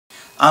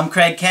I'm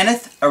Craig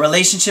Kenneth, a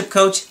relationship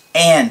coach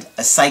and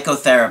a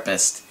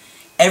psychotherapist.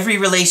 Every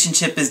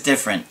relationship is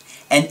different,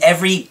 and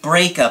every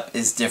breakup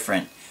is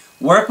different.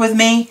 Work with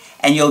me,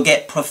 and you'll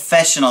get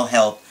professional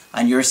help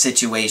on your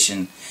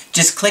situation.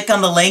 Just click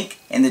on the link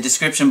in the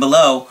description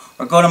below,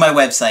 or go to my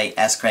website,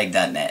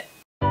 AskCraig.net.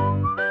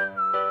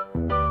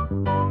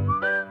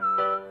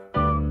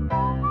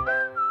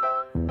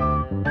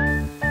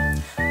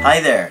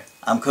 Hi there,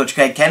 I'm Coach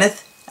Craig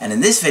Kenneth, and in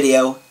this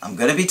video, I'm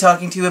going to be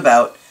talking to you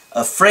about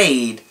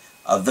afraid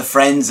of the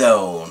friend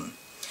zone.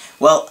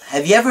 Well,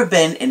 have you ever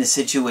been in a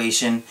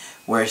situation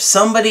where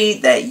somebody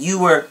that you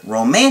were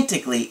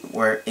romantically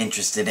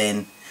interested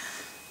in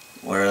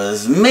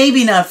was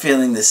maybe not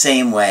feeling the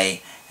same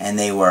way, and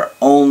they were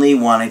only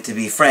wanting to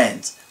be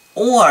friends?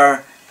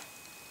 Or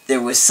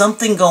there was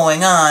something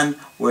going on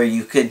where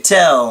you could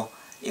tell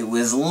it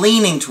was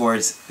leaning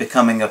towards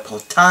becoming a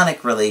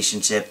platonic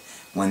relationship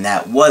when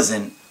that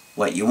wasn't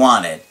what you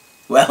wanted.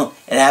 Well,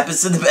 it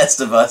happens to the best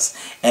of us,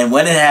 and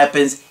when it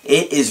happens,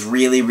 it is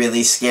really,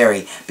 really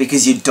scary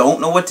because you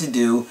don't know what to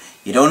do,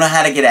 you don't know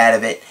how to get out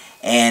of it,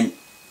 and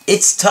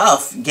it's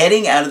tough.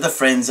 Getting out of the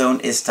friend zone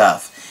is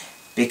tough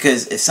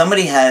because if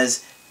somebody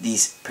has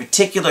these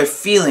particular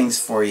feelings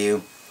for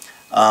you,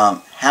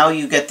 how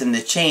you get them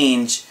to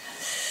change,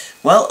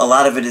 well, a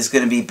lot of it is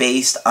going to be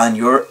based on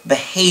your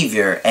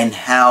behavior and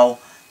how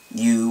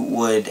you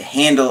would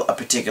handle a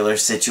particular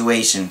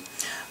situation.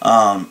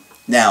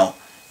 Now,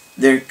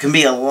 there can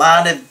be a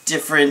lot of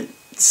different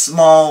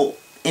small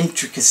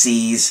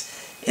intricacies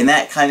in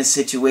that kind of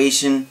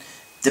situation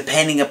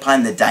depending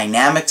upon the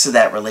dynamics of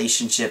that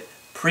relationship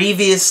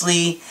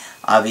previously.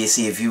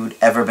 Obviously, if you'd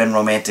ever been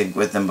romantic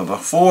with them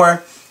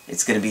before,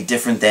 it's going to be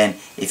different than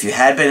if you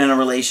had been in a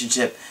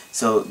relationship.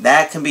 So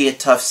that can be a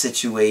tough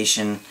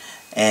situation.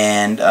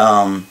 And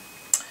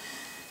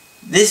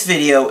this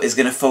video is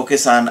going to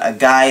focus on a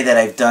guy that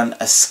I've done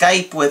a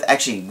Skype with.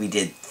 Actually, we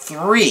did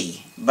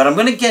 3. But I'm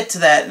going to get to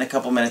that in a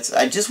couple minutes.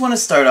 I just want to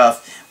start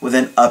off with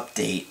an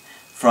update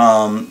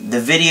from the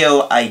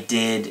video I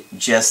did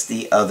just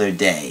the other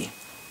day.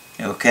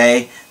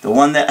 Okay?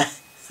 The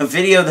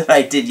video that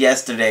I did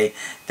yesterday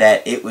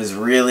that it was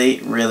really,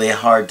 really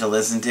hard to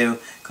listen to,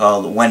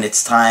 called When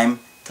It's Time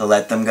to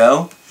Let Them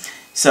Go.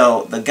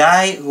 So the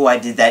guy who I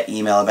did that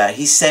email about,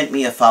 he sent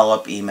me a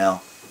follow-up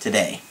email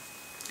today.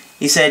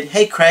 He said,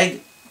 "Hey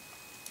Craig,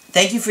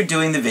 thank you for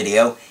doing the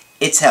video.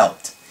 It's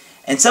helped.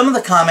 And some of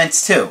the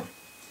comments too.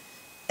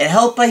 It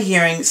helped by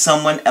hearing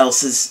someone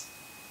else's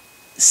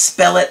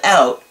spell it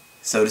out,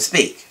 so to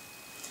speak.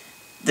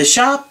 The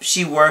shop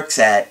she works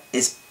at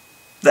is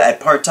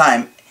at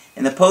part-time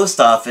in the post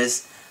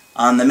office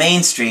on the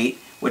main street,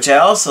 which I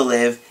also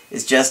live,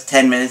 is just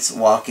 10 minutes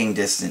walking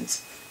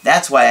distance.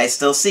 That's why I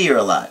still see her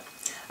a lot.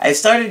 I've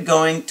started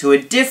going to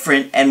a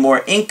different and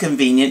more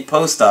inconvenient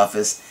post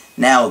office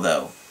now,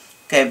 though."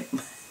 Okay,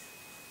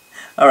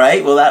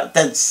 alright, well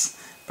that's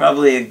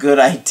probably a good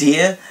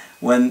idea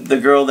when the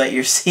girl that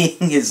you're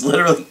seeing is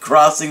literally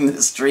crossing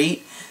the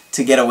street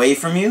to get away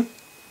from you.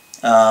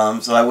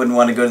 So I wouldn't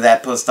want to go to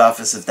that post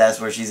office if that's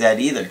where she's at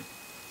either.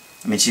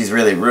 I mean, she's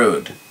really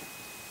rude.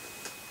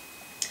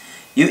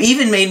 "You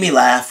even made me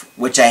laugh,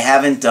 which I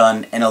haven't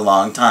done in a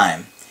long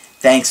time.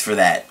 Thanks for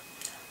that.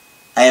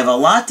 I have a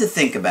lot to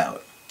think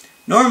about.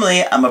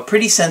 Normally, I'm a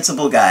pretty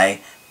sensible guy,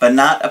 but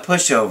not a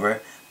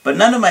pushover, but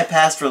none of my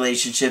past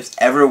relationships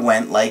ever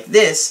went like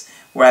this,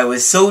 where I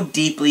was so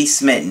deeply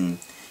smitten.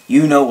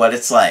 You know what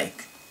it's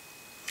like.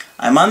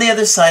 I'm on the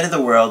other side of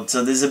the world,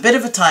 so there's a bit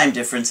of a time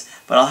difference,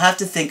 but I'll have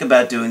to think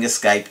about doing a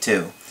Skype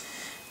too.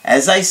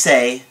 As I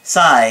say,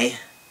 sigh,"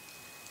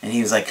 and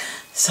he was like,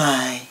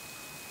 "Sigh.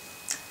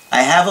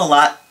 I have a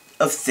lot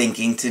of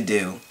thinking to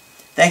do.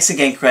 Thanks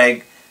again,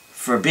 Craig,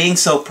 for being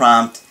so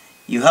prompt.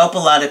 You help a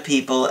lot of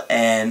people,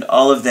 and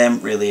all of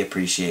them really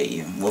appreciate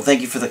you." Well,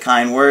 thank you for the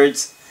kind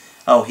words.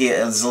 Oh,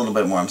 there's a little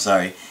bit more, I'm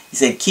sorry. He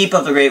said, "Keep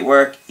up the great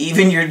work.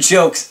 Even your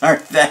jokes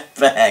aren't that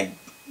bad."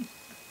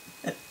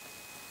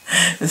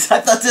 I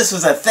thought this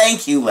was a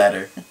thank you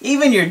letter.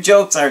 "Even your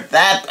jokes aren't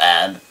that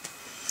bad.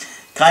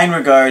 Kind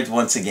regards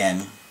once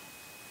again."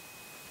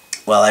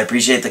 Well, I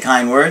appreciate the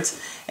kind words.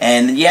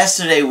 And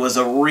yesterday was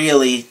a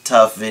really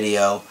tough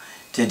video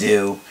to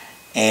do.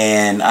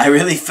 And I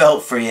really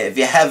felt for you. If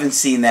you haven't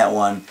seen that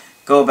one,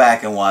 go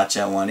back and watch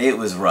that one. It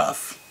was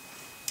rough.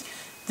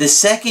 The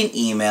second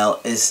email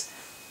is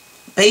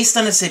based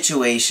on a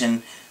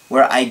situation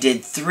where I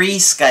did 3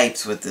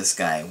 Skypes with this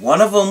guy.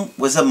 One of them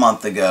was a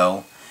month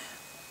ago.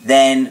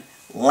 Then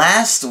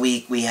last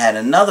week we had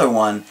another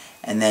one,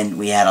 and then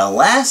we had a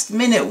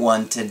last-minute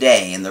one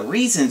today. And the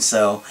reason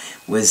so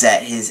was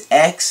that his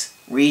ex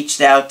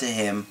reached out to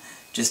him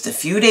just a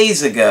few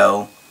days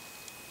ago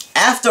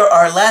after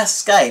our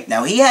last Skype.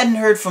 Now, he hadn't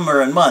heard from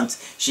her in months.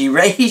 She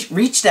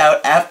reached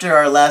out after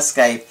our last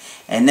Skype,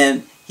 and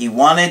then he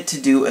wanted to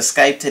do a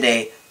Skype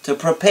today to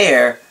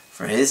prepare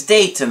for his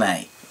date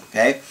tonight.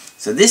 Okay?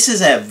 So this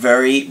is a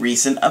very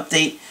recent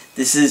update.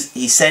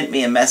 He sent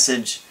me a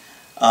message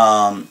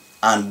on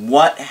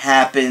what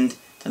happened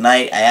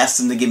tonight. I asked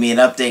him to give me an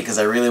update because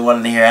I really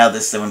wanted to hear how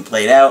this one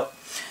played out.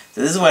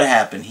 So this is what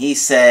happened. He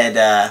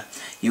said,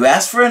 you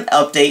asked for an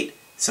update,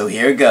 so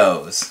here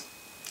goes.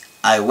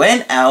 I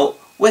went out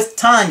with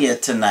Tanya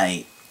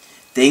tonight.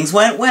 Things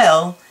went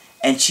well,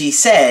 and she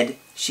said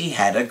she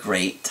had a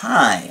great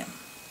time.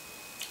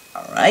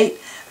 Alright,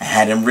 I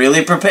had him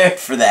really prepared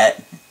for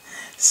that.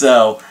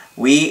 So,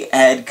 we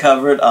had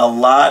covered a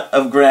lot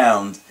of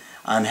ground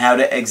on how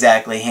to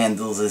exactly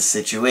handle this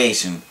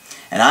situation.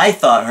 And I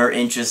thought her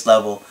interest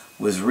level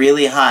was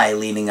really high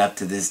leading up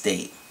to this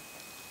date.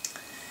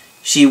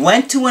 She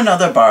went to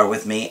another bar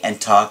with me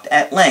and talked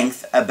at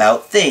length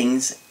about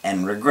things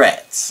and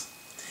regrets.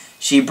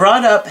 She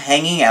brought up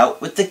hanging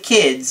out with the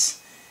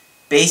kids,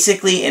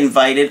 basically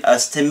invited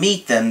us to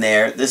meet them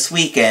there this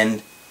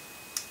weekend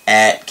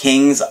at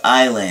Kings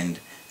Island.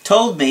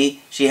 Told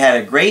me she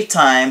had a great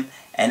time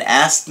and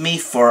asked me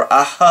for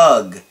a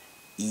hug.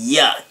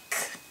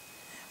 Yuck.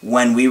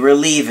 When we were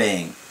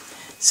leaving.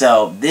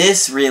 So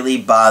this really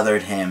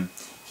bothered him.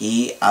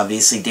 He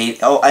obviously dated...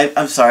 Oh,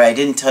 I'm sorry, I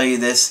didn't tell you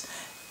this.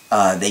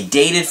 They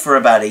dated for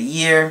about a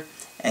year,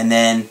 and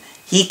then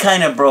he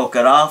kind of broke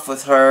it off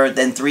with her.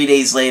 Then 3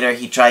 days later,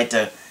 he tried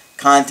to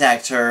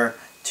contact her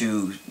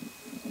to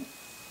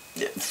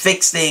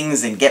fix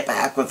things and get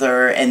back with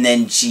her, and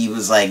then she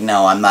was like,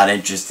 no, I'm not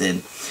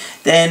interested.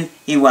 Then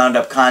he wound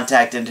up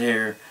contacting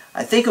her,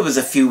 I think it was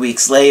a few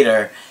weeks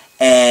later,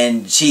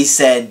 and she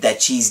said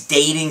that she's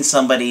dating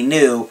somebody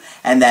new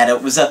and that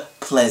it was a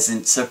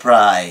pleasant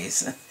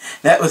surprise.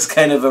 That was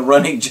kind of a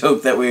running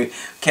joke that we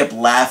kept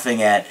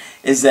laughing at,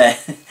 is that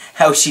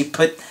how she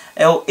put,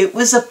 oh, it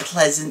was a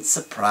pleasant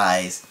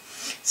surprise.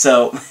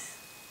 So,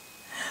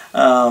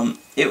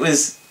 it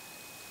was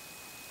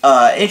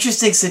an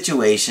interesting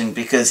situation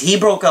because he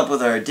broke up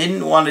with her,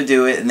 didn't want to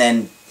do it, and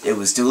then it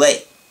was too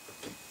late.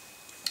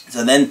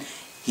 So then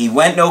he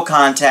went no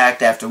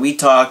contact after we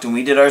talked and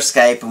we did our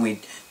Skype and we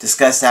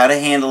discussed how to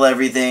handle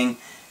everything,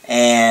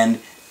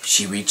 and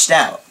she reached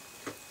out.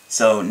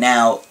 So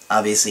now,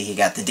 obviously, he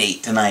got the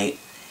date tonight,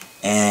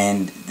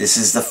 and this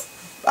is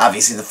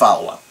obviously the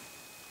follow-up.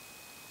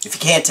 If you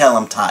can't tell,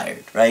 I'm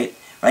tired, right?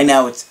 Right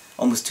now it's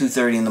almost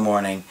 2:30 in the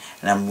morning,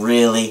 and I'm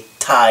really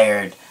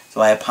tired, so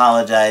I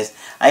apologize.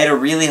 I had a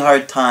really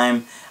hard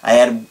time. I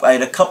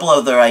had a couple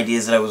other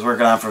ideas that I was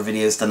working on for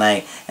videos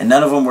tonight, and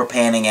none of them were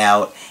panning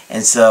out,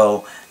 and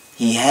so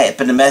he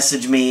happened to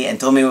message me and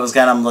told me what was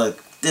going on. I'm like,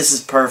 this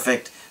is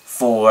perfect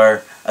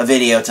for a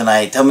video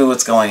tonight. Tell me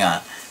what's going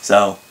on.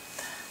 So,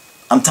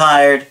 I'm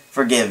tired.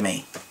 Forgive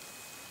me.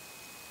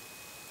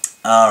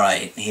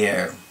 Alright,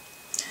 here.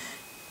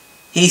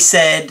 He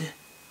said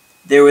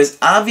there was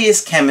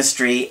obvious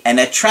chemistry and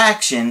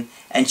attraction,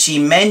 and she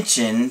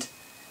mentioned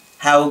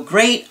how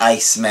great I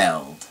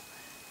smelled.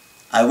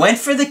 I went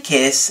for the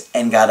kiss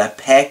and got a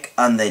peck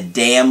on the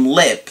damn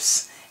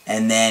lips,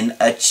 and then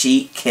a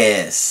cheek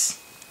kiss.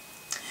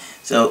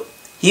 So,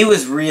 he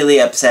was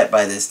really upset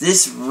by this.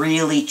 This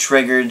really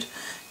triggered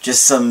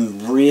just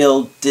some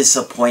real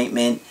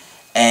disappointment,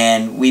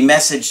 and we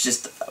messaged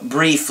just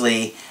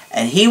briefly,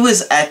 and he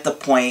was at the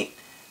point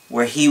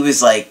where he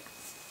was like,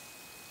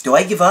 do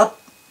I give up?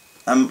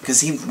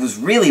 Because he was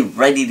really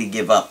ready to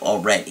give up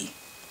already.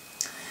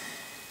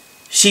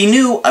 She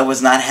knew I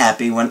was not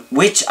happy,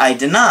 which I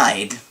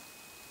denied.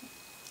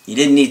 You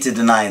didn't need to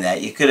deny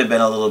that. You could have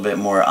been a little bit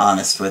more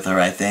honest with her,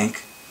 I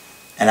think.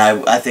 And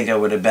I think I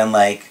would have been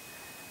like,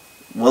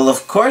 well,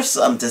 of course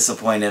I'm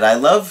disappointed. I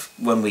love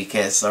when we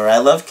kiss, or I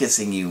love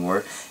kissing you,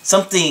 or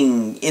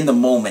something in the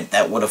moment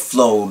that would have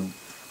flowed.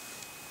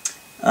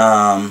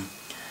 And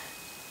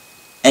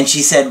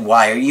she said,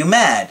 why are you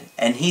mad?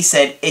 And he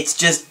said, it's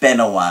just been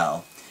a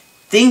while.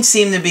 Things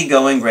seem to be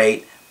going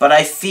great, but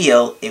I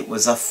feel it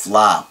was a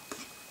flop.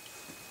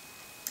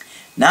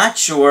 Not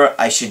sure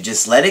I should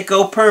just let it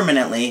go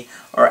permanently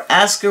or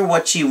ask her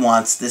what she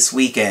wants this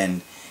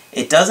weekend.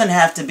 It doesn't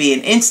have to be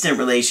an instant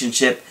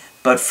relationship,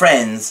 but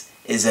friends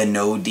is a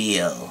no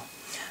deal.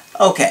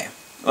 Okay,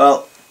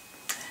 well,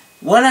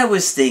 what I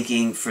was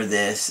thinking for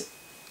this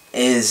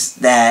is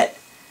that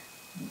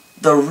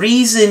the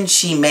reason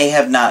she may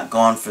have not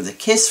gone for the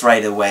kiss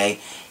right away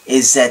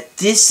is that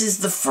this is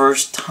the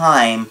first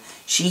time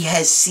she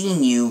has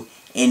seen you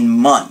in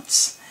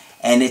months.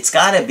 And it's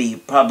got to be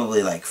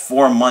probably like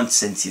 4 months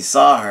since you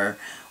saw her,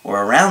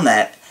 or around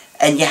that,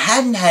 and you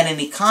hadn't had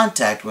any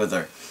contact with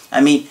her.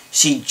 I mean,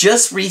 she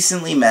just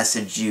recently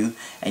messaged you,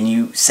 and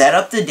you set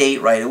up the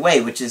date right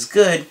away, which is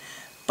good,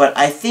 but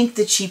I think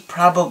that she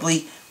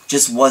probably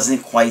just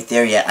wasn't quite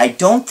there yet. I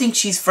don't think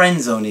she's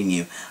friend-zoning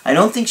you. I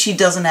don't think she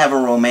doesn't have a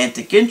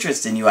romantic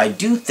interest in you. I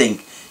do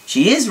think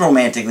she is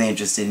romantically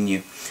interested in you.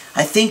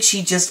 I think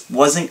she just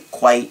wasn't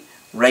quite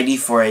ready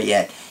for it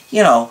yet.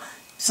 You know,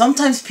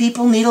 sometimes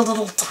people need a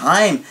little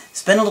time,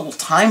 spend a little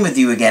time with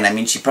you again. I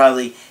mean, she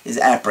probably is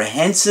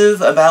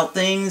apprehensive about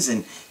things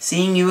and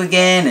seeing you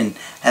again and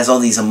has all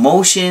these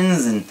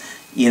emotions, and,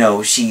 you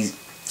know, she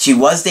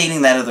was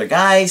dating that other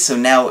guy, so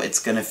now it's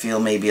going to feel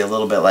maybe a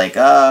little bit like,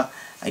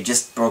 I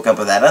just broke up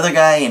with that other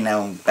guy and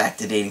now I'm back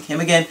to dating him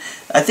again.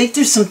 I think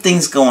there's some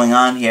things going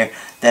on here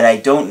that I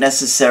don't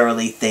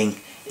necessarily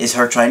think is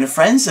her trying to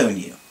friend zone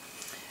you.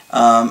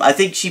 I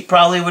think she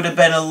probably would have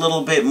been a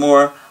little bit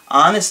more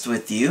honest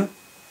with you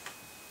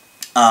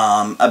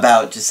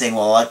about just saying,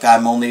 well, look,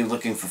 I'm only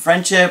looking for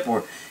friendship,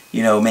 or,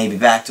 you know, maybe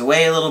backed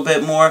away a little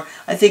bit more.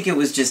 I think it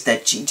was just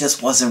that she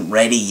just wasn't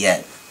ready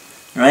yet,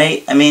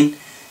 right? I mean,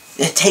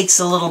 it takes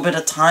a little bit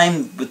of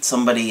time with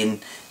somebody, and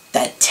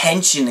that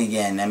tension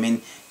again. I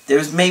mean,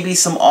 there's maybe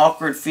some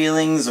awkward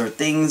feelings or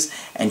things,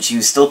 and she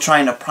was still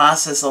trying to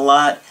process a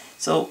lot.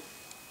 So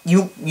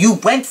you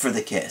went for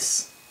the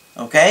kiss,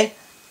 okay?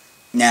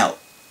 Now,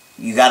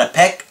 you got a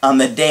peck on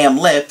the damn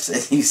lips,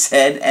 as you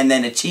said, and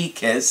then a cheek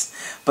kiss,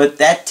 but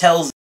that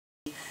tells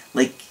me,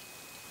 like,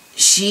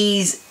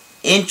 she's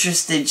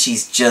interested,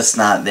 she's just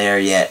not there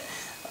yet.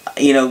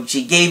 You know,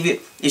 she gave you,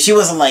 she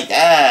wasn't like,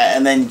 ah,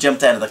 and then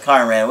jumped out of the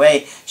car and ran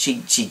away.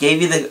 She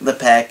gave you the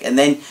peck, and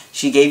then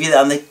she gave you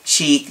on the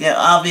cheek. Now,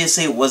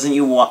 obviously, it wasn't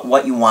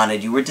what you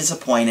wanted. You were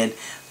disappointed,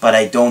 but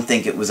I don't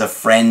think it was a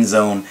friend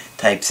zone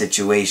type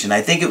situation.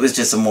 I think it was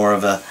just more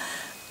of a,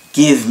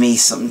 give me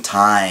some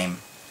time.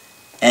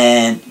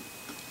 And,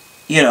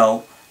 you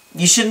know,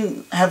 you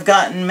shouldn't have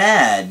gotten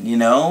mad, you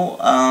know.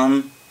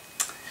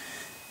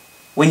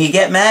 When you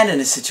get mad in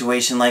a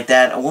situation like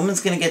that, a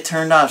woman's going to get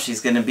turned off.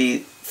 She's going to be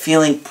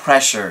feeling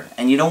pressure.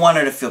 And you don't want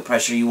her to feel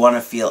pressure. You want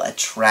to feel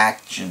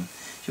attraction.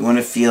 You want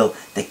to feel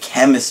the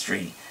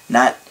chemistry,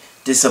 not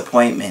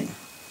disappointment.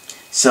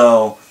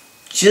 So,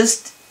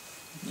 just,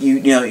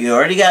 you know, you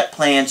already got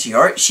plans.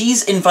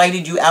 She's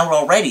invited you out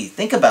already.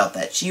 Think about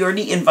that. She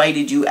already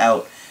invited you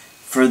out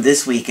for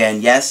this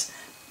weekend. Yes,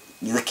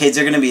 the kids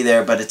are going to be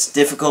there, but it's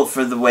difficult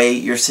for the way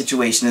your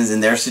situation is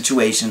in their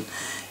situation.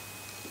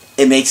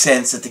 It makes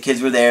sense that the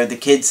kids were there. The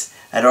kids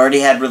had already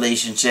had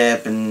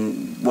relationship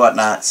and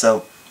whatnot.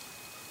 So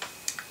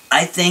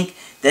I think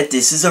that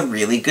this is a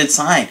really good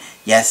sign.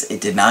 Yes,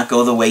 it did not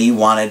go the way you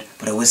wanted,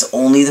 but it was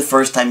only the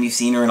first time you've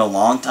seen her in a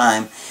long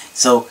time.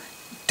 So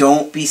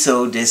don't be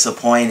so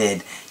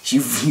disappointed.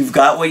 You've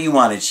got what you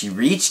wanted. She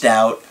reached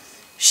out.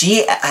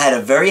 She had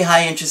a very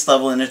high interest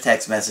level in her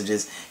text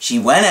messages. She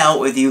went out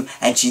with you,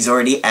 and she's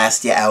already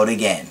asked you out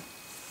again.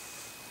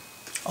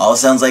 All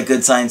sounds like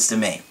good signs to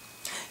me.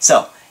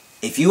 So,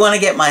 if you want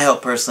to get my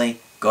help personally,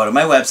 go to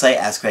my website,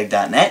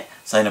 AskCraig.net.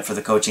 Sign up for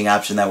the coaching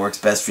option that works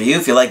best for you.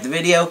 If you like the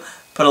video,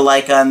 put a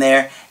like on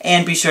there,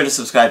 and be sure to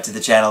subscribe to the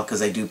channel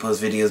because I do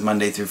post videos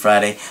Monday through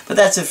Friday. But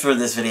that's it for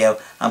this video.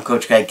 I'm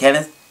Coach Craig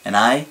Kenneth, and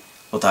I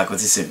will talk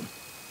with you soon.